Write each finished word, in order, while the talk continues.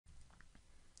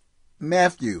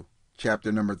Matthew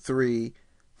chapter number 3,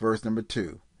 verse number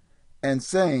 2. And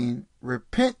saying,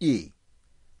 Repent ye,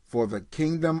 for the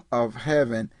kingdom of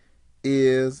heaven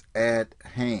is at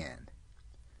hand.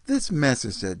 This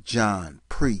message that John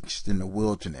preached in the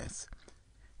wilderness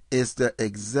is the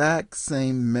exact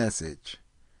same message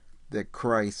that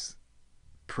Christ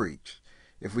preached.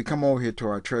 If we come over here to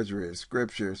our treasury of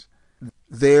scriptures,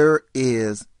 there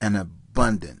is an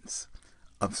abundance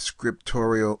of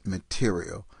scriptural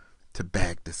material to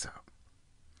back this up.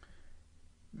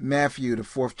 Matthew, the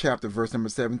 4th chapter, verse number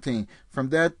 17. From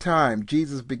that time,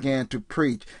 Jesus began to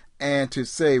preach and to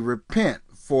say, Repent,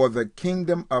 for the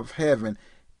kingdom of heaven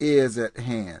is at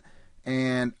hand.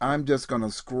 And I'm just going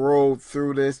to scroll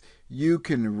through this. You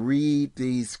can read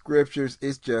these scriptures.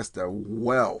 It's just a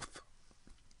wealth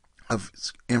of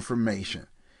information.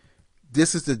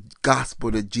 This is the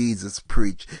gospel that Jesus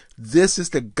preached. This is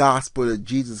the gospel that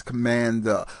Jesus commanded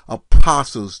the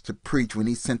apostles to preach when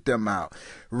he sent them out.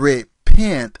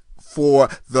 Repent, for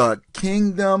the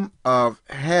kingdom of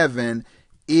heaven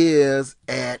is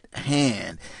at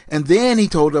hand. And then he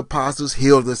told the apostles,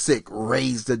 heal the sick,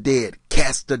 raise the dead,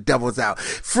 cast the devils out.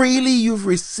 Freely you've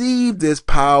received this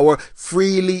power,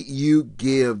 freely you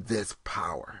give this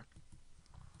power.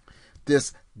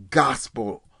 This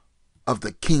gospel of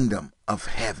the kingdom of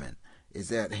heaven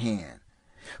is at hand.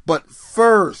 But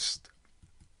first,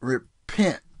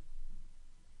 repent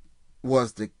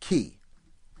was the key.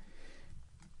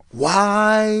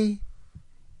 Why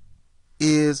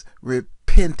is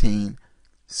repenting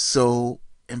so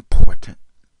important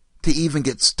to even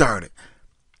get started?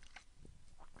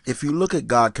 If you look at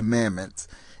God's commandments,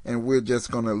 and we're just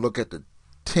going to look at the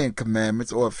 10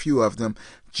 commandments or a few of them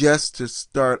just to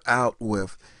start out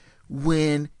with,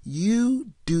 when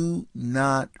you do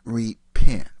not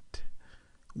repent,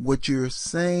 what you're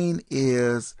saying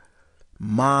is,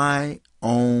 my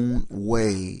own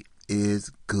way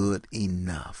is good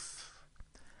enough.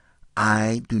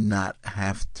 I do not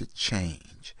have to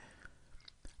change.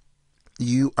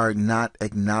 You are not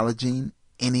acknowledging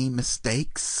any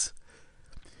mistakes.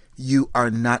 You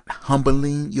are not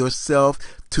humbling yourself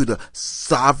to the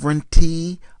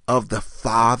sovereignty of the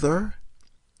Father.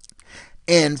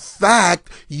 In fact,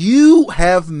 you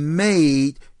have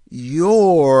made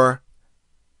your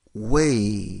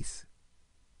ways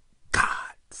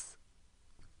God's.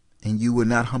 And you will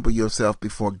not humble yourself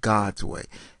before God's way.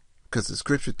 Because the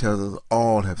scripture tells us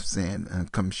all have sinned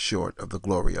and come short of the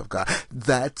glory of God.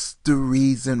 That's the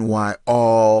reason why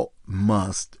all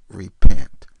must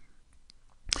repent.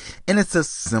 And it's a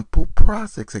simple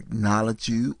process. Acknowledge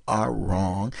you are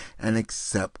wrong and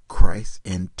accept Christ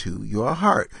into your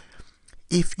heart.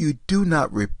 If you do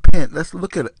not repent, let's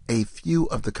look at a few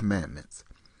of the commandments.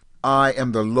 I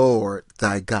am the Lord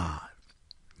thy God.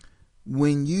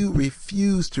 When you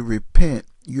refuse to repent,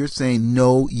 you're saying,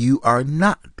 no, you are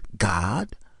not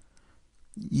God.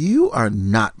 You are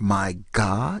not my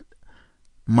God.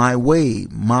 My way,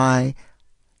 my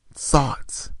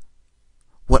thoughts,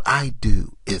 what I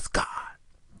do is God.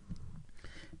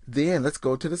 Then let's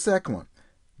go to the second one.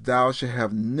 Thou shalt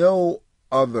have no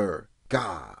other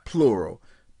God, plural,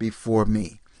 before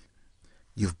me.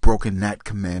 You've broken that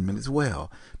commandment as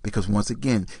well. Because once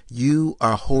again, you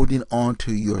are holding on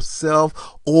to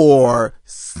yourself or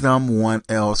someone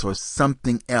else or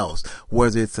something else.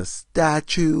 Whether it's a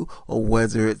statue or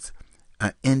whether it's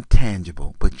an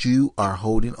intangible. But you are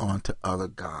holding on to other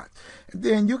gods. And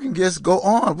then you can just go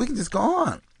on. We can just go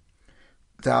on.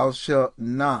 Thou shalt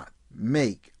not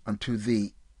make unto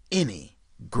thee any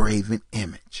graven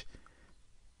image.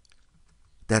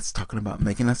 That's talking about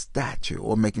making a statue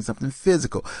or making something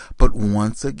physical. But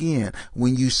once again,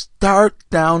 when you start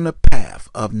down the path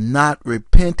of not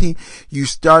repenting, you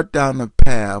start down the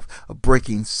path of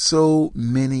breaking so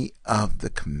many of the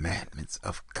commandments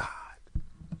of God.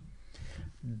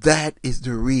 That is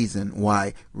the reason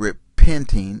why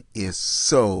repenting is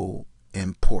so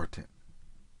important.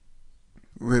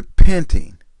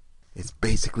 Repenting is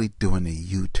basically doing a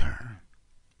U-turn.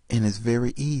 And it's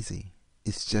very easy.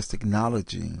 It's just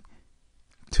acknowledging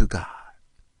to God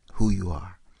who you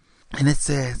are. And it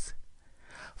says,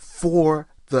 for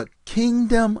the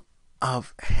kingdom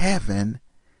of heaven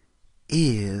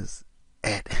is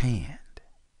at hand.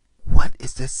 What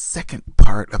is the second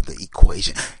part of the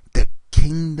equation? The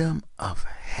kingdom of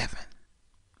heaven.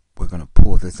 We're going to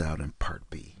pull this out in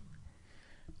part B.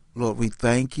 Lord, we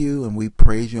thank you and we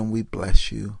praise you and we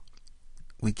bless you.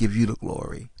 We give you the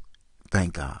glory.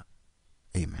 Thank God.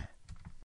 Amen.